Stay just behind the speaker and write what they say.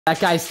That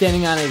guy's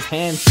standing on his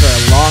hands for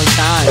a long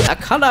time. The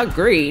color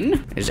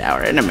green is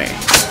our enemy.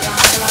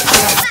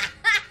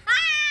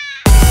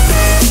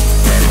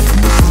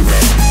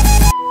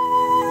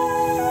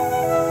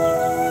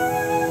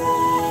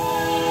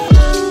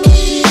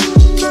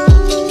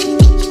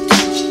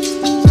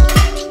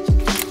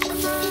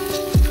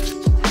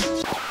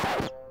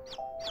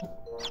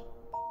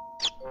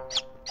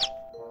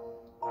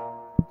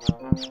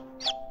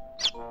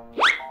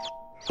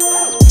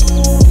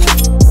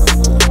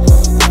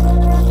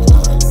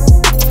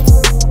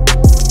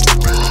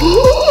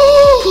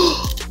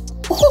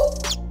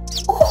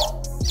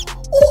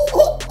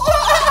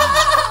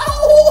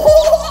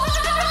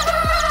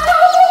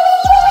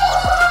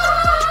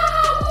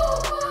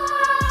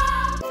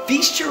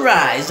 Feast your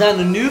eyes on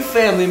the new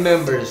family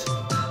members.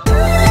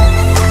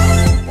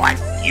 What?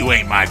 You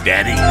ain't my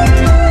daddy?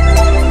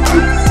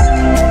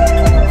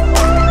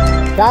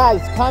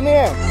 Guys, come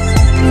here.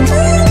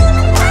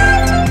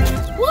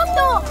 What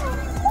the?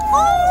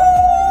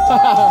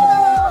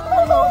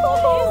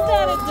 Oh! Is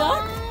that a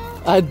duck?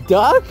 A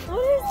duck?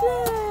 What is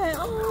that?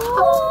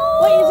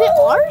 Oh. Wait, is it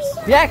ours?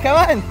 Yeah, come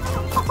on.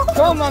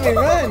 Come on, mommy,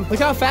 run. Look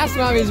how fast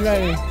mommy's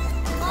running.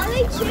 Are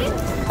they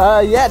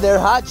chicks? Yeah, they're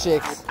hot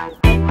chicks.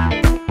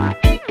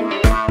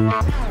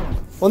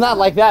 Well, not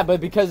like that,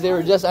 but because they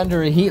were just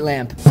under a heat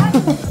lamp. So cute.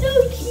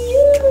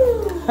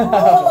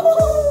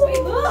 Oh,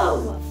 wait,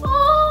 move.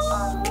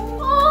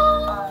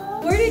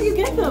 Oh. Where did you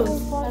get those?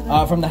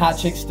 From the hot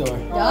chick store.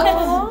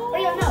 No.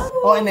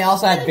 Oh, and they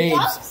also had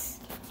babes.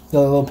 The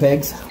little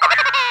pigs.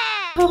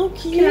 So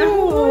cute.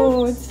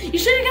 You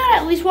should have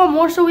got at least one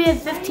more so we have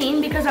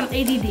 15 because I'm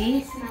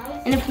ADD.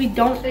 And if we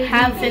don't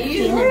have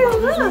 15,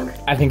 then look.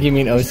 I think you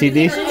mean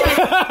OCD.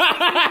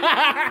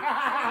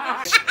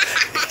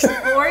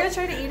 Oreo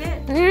tried to eat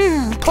it.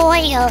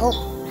 Oreo.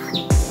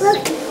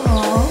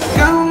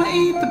 Gonna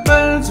eat the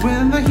birds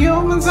when the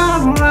humans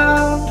are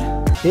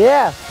around.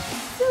 Yeah.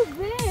 So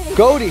big.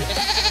 Goldie.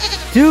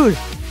 Dude.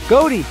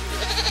 Goldie.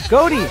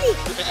 Goldie.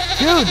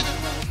 Dude.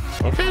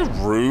 Okay,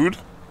 rude.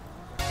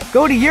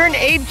 Goldie, you're in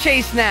Abe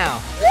Chase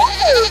now.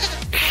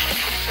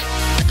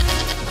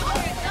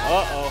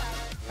 Uh-oh.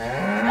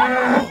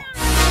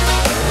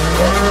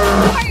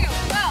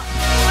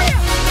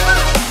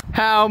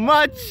 How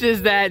much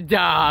is that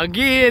dog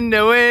in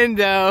the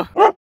window?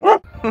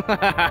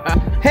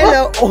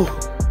 Hello. Oh.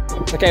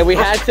 Okay, we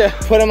had to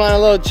put them on a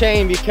little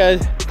chain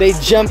because they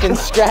jump and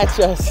scratch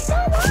us.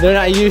 They're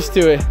not used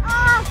to it.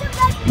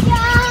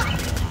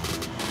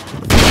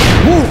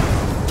 Woo!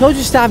 Told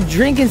you stop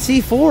drinking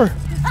C4.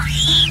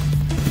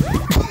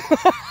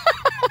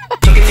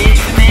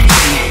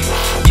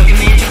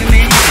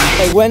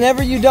 Hey,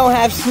 whenever you don't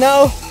have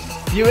snow,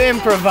 you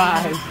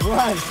improvise.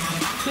 1,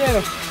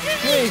 2,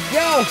 3,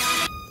 go!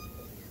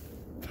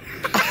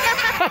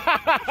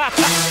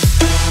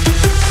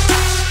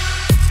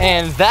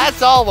 And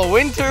that's all the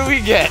winter we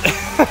get.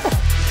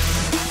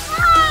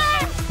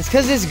 It's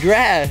because it's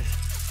grass.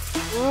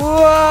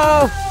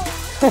 Whoa!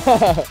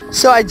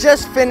 So I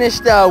just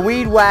finished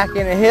weed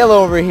whacking a hill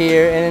over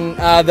here, and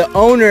the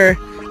owner,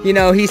 you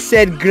know, he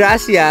said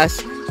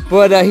gracias,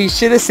 but he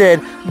should have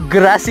said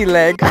grassy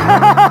leg.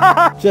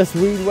 Just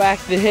weed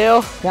whacked the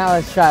hill. Now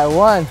let's try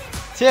 1,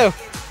 2,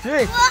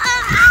 3.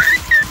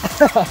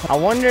 I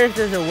wonder if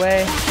there's a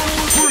way.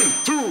 3,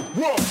 2,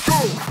 1, go!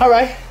 All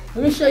right,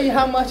 let me show you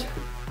how much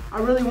I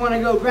really want to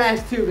go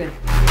grass tubing.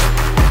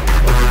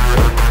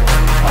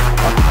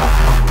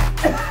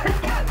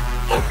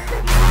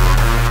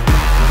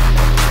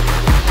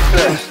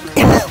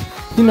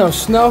 You know,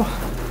 snow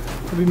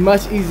would be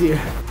much easier.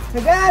 I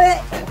got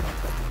it.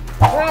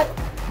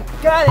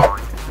 Got it.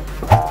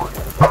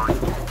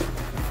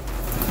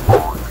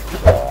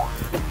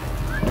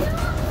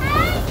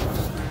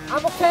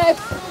 I'm okay.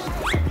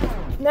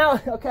 Now,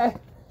 okay.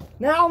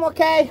 Now I'm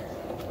okay.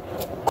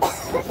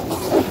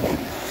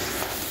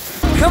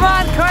 Come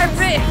on,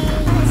 carpet.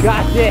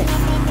 Got this.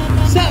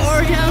 What's up,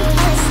 Oreo?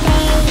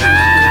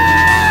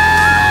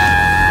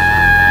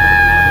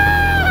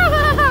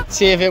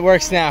 See if it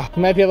works now.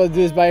 You might be able to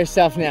do this by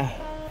yourself now.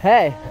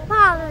 Hey.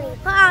 Poverty.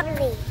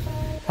 Poverty.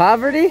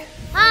 Poverty?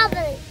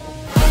 Poverty.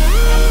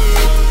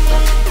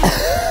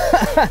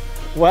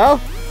 Well,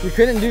 you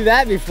couldn't do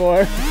that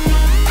before.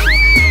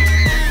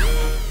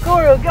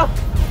 Oreo, go.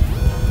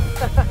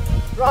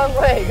 Wrong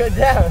way, go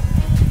down.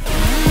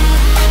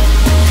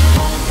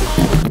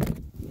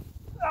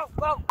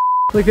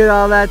 Look at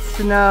all that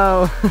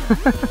snow.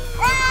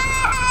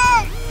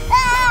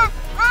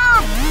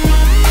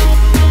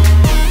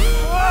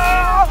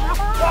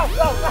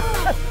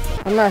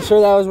 I'm not sure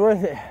that was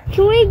worth it.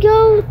 Can we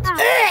go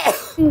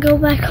and go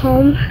back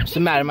home? What's the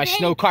matter? My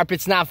snow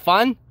carpet's not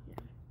fun?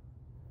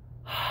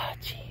 Oh,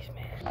 jeez,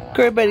 man.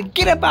 Girl, better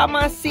get up out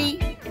my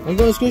seat. I'm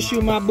gonna squish you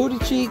with my booty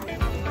cheek.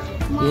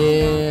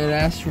 Yeah,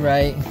 that's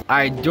right. All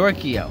right,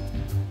 Dorkio.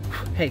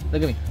 Hey,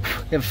 look at me.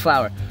 You have a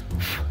flower.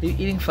 Are you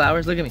eating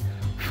flowers? Look at me.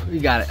 You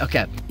got it.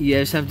 Okay. You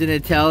have something to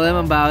tell them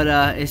about?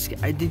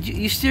 Did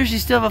you seriously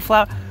still have a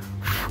flower?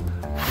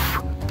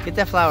 Get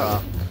that flower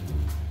off.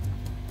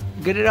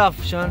 Get it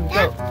off, Sean.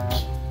 Go.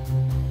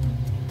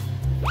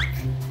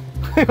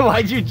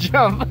 Why'd you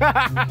jump?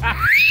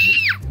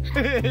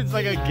 It's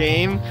like a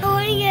game. I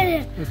want to get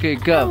it. Okay, I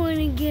go. want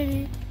to get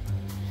it.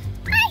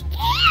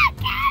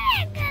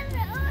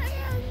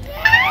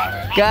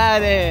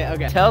 Got it.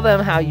 Okay. Tell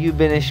them how you've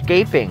been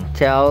escaping.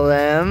 Tell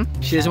them.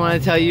 She doesn't want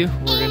to tell you.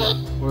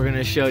 We're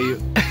gonna show you.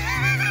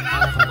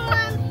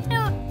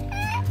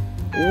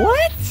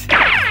 What?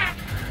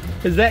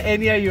 Is that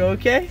Annie? Are you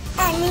okay?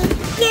 Annie,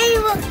 get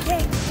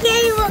okay.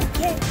 Get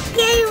okay.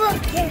 Get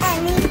okay.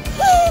 Annie.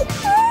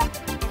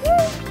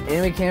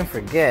 And we can't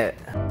forget.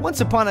 Once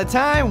upon a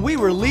time, we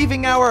were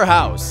leaving our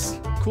house.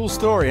 Cool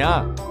story,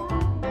 huh?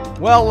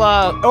 Well,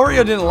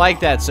 Oreo didn't like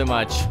that so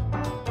much.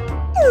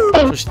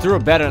 So she threw a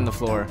bed on the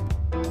floor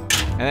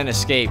and then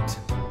escaped.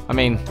 I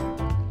mean,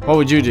 what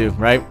would you do,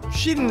 right?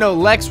 She didn't know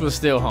Lex was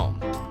still home.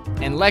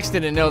 And Lex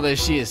didn't know that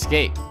she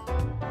escaped.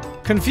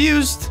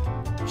 Confused,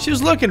 she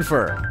was looking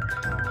for her.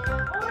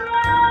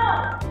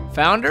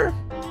 Found her,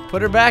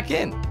 put her back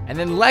in. And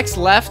then Lex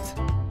left,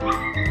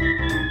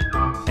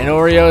 and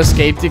Oreo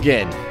escaped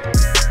again.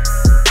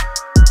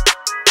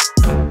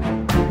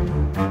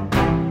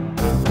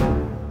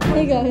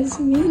 Hey guys,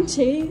 me and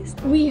Chase,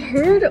 we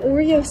heard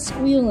Oreo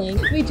squealing.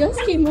 We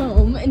just came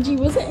home and she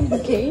wasn't in the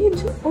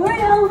cage.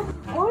 Oreo!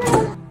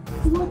 Oreo!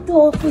 What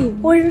the? Wait,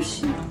 where is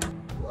she?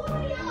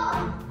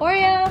 Oreo!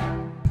 Oreo!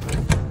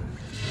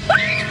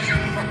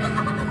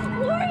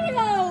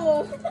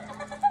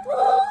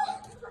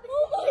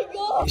 Oh my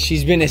god!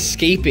 She's been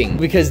escaping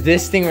because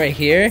this thing right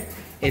here,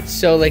 it's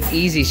so like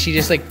easy. She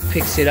just like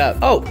picks it up.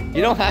 Oh,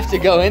 you don't have to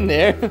go in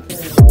there.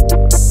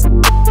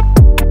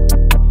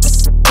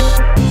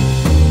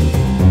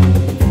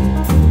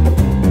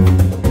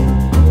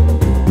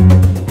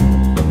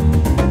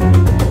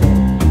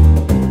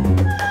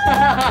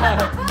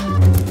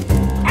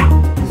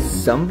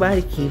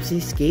 Somebody keeps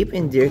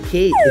escaping their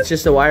cage. It's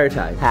just a wire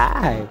tie.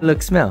 Hi.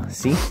 Look, smell.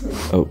 See?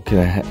 Oh, can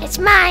I have? It's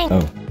mine.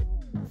 Oh,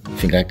 I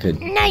think I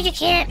could. No, you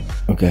can't.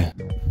 Okay.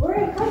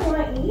 Oreo, come,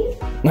 want to eat?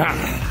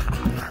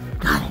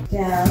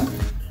 Down.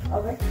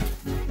 Over.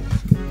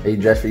 Are you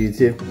dressed for you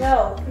too?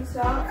 No,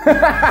 stop.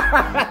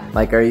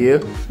 Like, are you?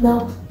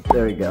 No.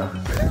 There we go.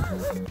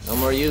 No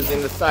more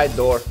using the side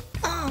door.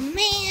 Oh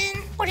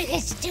man, what are you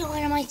guys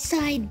doing on my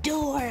side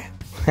door?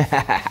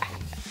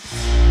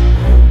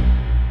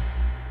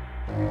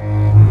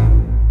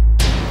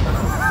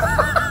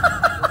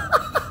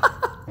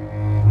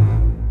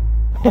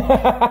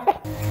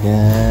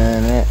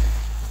 Damn it.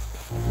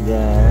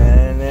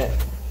 Damn it.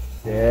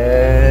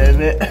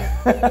 Damn it.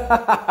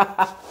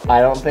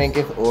 I don't think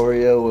if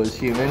Oreo was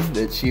human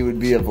that she would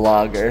be a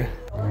vlogger.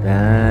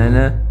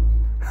 Dana.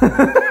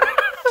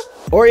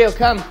 Oreo,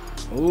 come.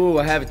 Ooh,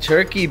 I have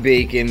turkey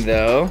bacon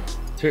though.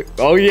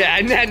 Oh yeah,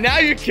 now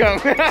you come.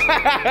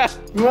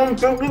 You want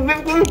turkey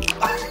bacon?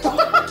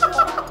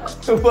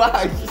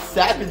 Wow, you're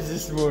savage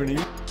this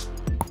morning.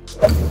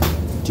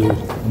 Dude,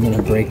 I'm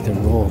gonna break the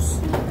rules.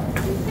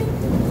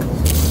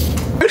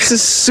 This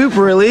is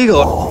super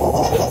illegal.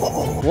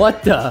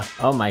 What the?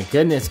 Oh my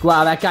goodness.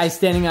 Wow, that guy's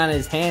standing on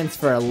his hands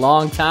for a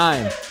long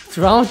time. What's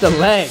wrong with the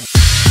leg?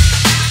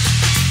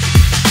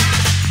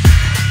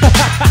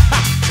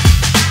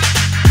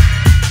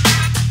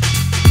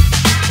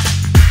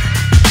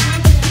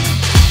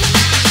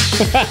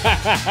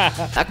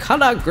 The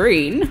color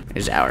green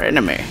is our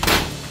enemy.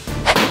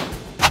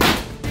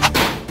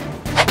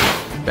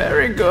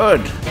 Very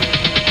good.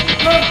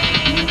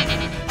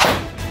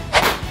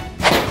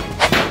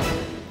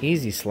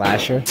 Easy,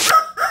 Slasher.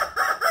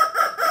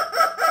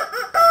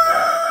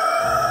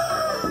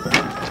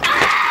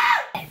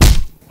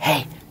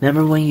 Hey,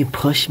 remember when you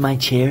pushed my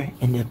chair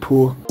in the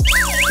pool?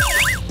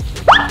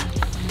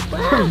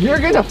 You're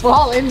gonna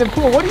fall in the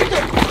pool. What are you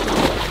doing?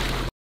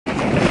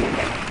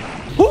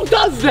 Who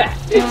does that?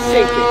 It's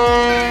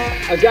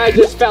shaking. A guy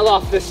just fell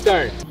off the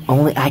stern.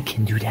 Only I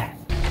can do that.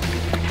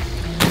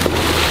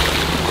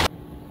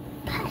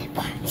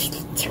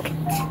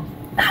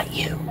 Not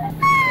you.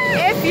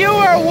 If you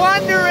were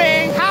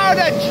wondering how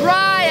to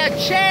dry a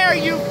chair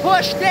you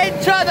pushed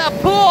into the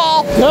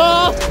pool,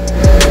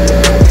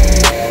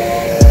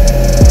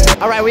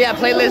 all right, we have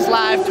Playlist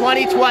Live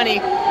 2020.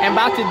 I'm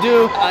about to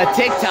do a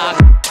TikTok.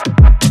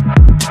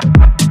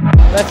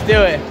 Let's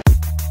do it.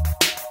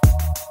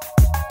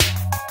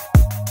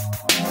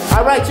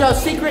 All right, y'all,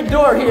 secret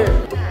door here.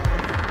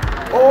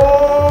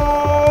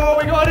 Oh,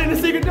 we're going in the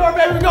secret door,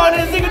 baby. We're going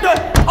in the secret door.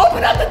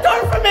 Open up the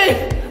door for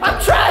me. I'm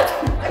trapped.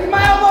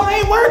 My elbow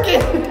ain't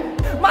working.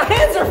 My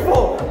hands are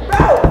full.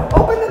 Bro,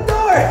 open the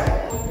door.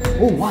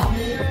 Oh, wow.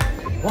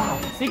 Wow,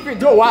 secret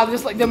door. Wow,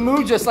 just like the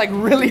mood just like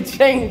really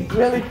changed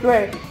really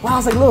quick. Wow,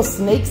 it's like little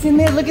snakes in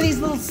there. Look at these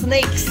little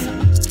snakes.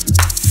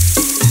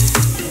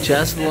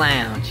 Just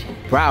lounge.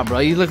 Wow, bro,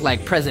 you look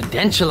like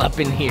presidential up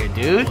in here,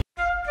 dude.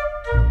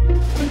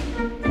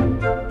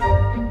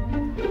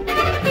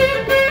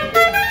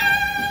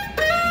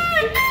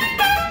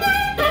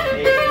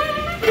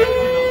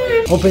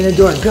 Open the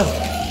door and go.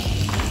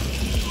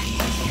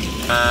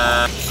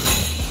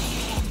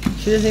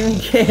 She doesn't even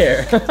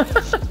care.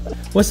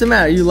 What's the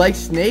matter? You like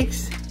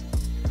snakes?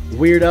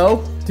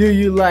 Weirdo? Do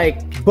you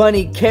like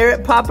bunny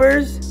carrot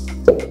poppers?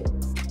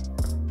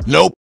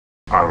 Nope.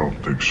 I don't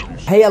think so.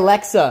 Hey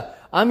Alexa,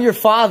 I'm your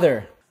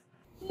father.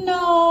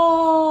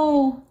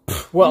 No.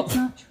 Well, that's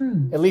not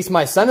true. At least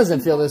my son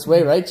doesn't feel this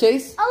way, right,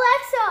 Chase?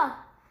 Alexa,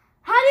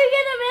 how do you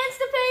get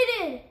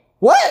emancipated?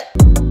 What?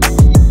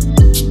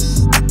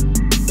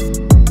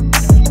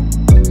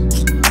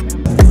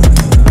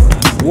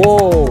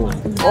 Whoa.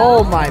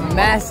 Oh my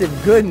massive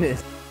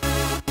goodness.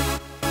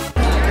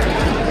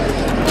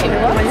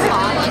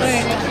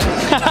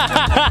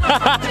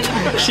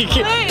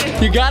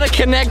 You gotta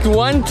connect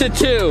 1 to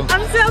 2.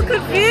 I'm so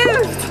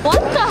confused.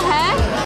 What the heck?